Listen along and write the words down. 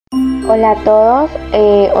Hola a todos,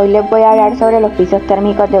 hoy les voy a hablar sobre los pisos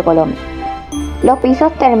térmicos de Colombia. Los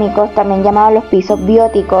pisos térmicos, también llamados los pisos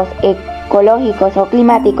bióticos, ecológicos o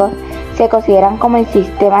climáticos, se consideran como el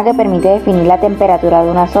sistema que permite definir la temperatura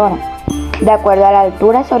de una zona, de acuerdo a la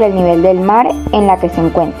altura sobre el nivel del mar en la que se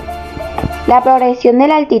encuentra. La progresión de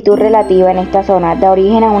la altitud relativa en esta zona da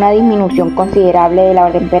origen a una disminución considerable de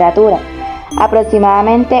la temperatura,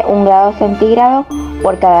 aproximadamente 1 grado centígrado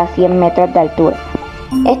por cada 100 metros de altura.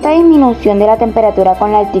 Esta disminución de la temperatura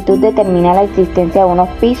con la altitud determina la existencia de unos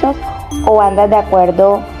pisos o bandas de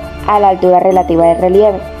acuerdo a la altura relativa del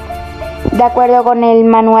relieve. De acuerdo con el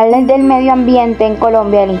Manual del Medio Ambiente en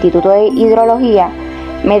Colombia del Instituto de Hidrología,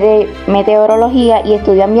 Meteorología y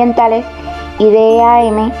Estudios Ambientales,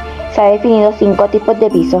 IDEAM, se ha definido 5 tipos de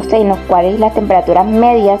pisos en los cuales las temperaturas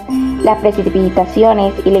medias, las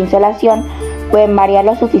precipitaciones y la insolación pueden variar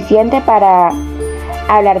lo suficiente para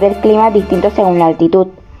hablar del clima distinto según la altitud.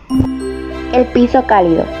 El piso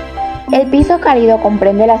cálido. El piso cálido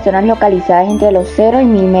comprende las zonas localizadas entre los 0 y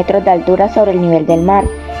 1000 metros de altura sobre el nivel del mar.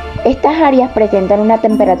 Estas áreas presentan una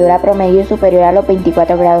temperatura promedio superior a los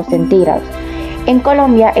 24 grados centígrados. En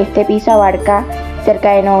Colombia, este piso abarca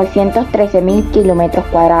cerca de 913.000 kilómetros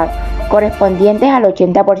cuadrados, correspondientes al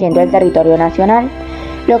 80% del territorio nacional,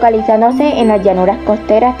 localizándose en las llanuras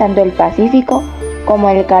costeras tanto del Pacífico como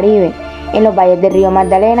del Caribe, en los valles del río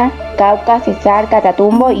Magdalena, Cauca, Cesar,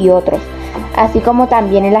 Catatumbo y otros, así como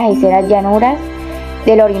también en las escenas llanuras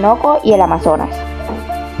del Orinoco y el Amazonas.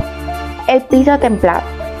 El piso templado.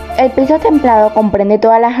 El piso templado comprende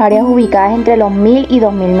todas las áreas ubicadas entre los 1000 y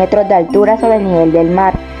 2000 metros de altura sobre el nivel del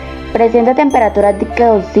mar. Presenta temperaturas que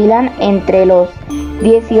oscilan entre los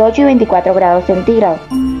 18 y 24 grados centígrados.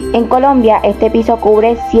 En Colombia, este piso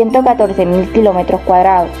cubre 114.000 kilómetros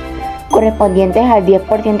cuadrados, correspondientes al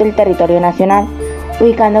 10% del territorio nacional,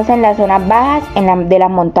 ubicándose en las zonas bajas de las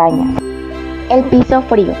montañas. El piso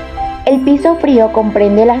frío. El piso frío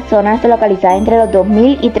comprende las zonas localizadas entre los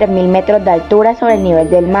 2000 y 3000 metros de altura sobre el nivel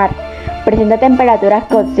del mar. Presenta temperaturas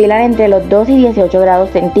que oscilan entre los 2 y 18 grados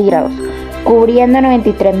centígrados, cubriendo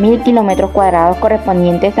 93.000 kilómetros cuadrados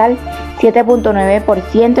correspondientes al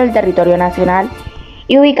 7.9% del territorio nacional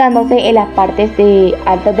y ubicándose en las partes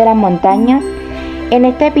altas de las montañas. En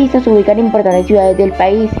este piso se ubican importantes ciudades del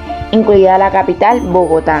país, incluida la capital,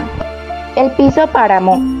 Bogotá. El piso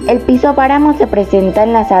páramo. El piso páramo se presenta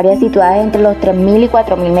en las áreas situadas entre los 3.000 y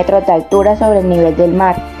 4.000 metros de altura sobre el nivel del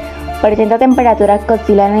mar. Presenta temperaturas que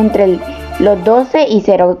oscilan entre los 12 y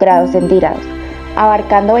 0 grados centígrados,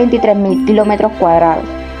 abarcando 23.000 kilómetros cuadrados,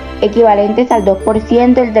 equivalentes al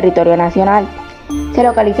 2% del territorio nacional. Se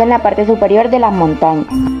localiza en la parte superior de las montañas.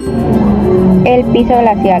 El piso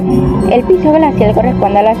glacial. El piso glacial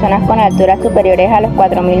corresponde a las zonas con alturas superiores a los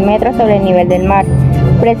 4.000 metros sobre el nivel del mar,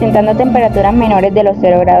 presentando temperaturas menores de los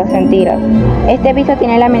 0 grados centígrados. Este piso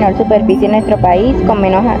tiene la menor superficie en nuestro país, con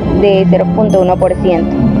menos de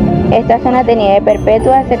 0.1%. Estas zonas de nieve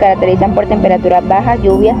perpetua se caracterizan por temperaturas bajas,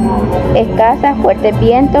 lluvias escasas, fuertes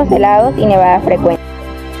vientos, helados y nevadas frecuentes.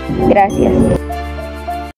 Gracias.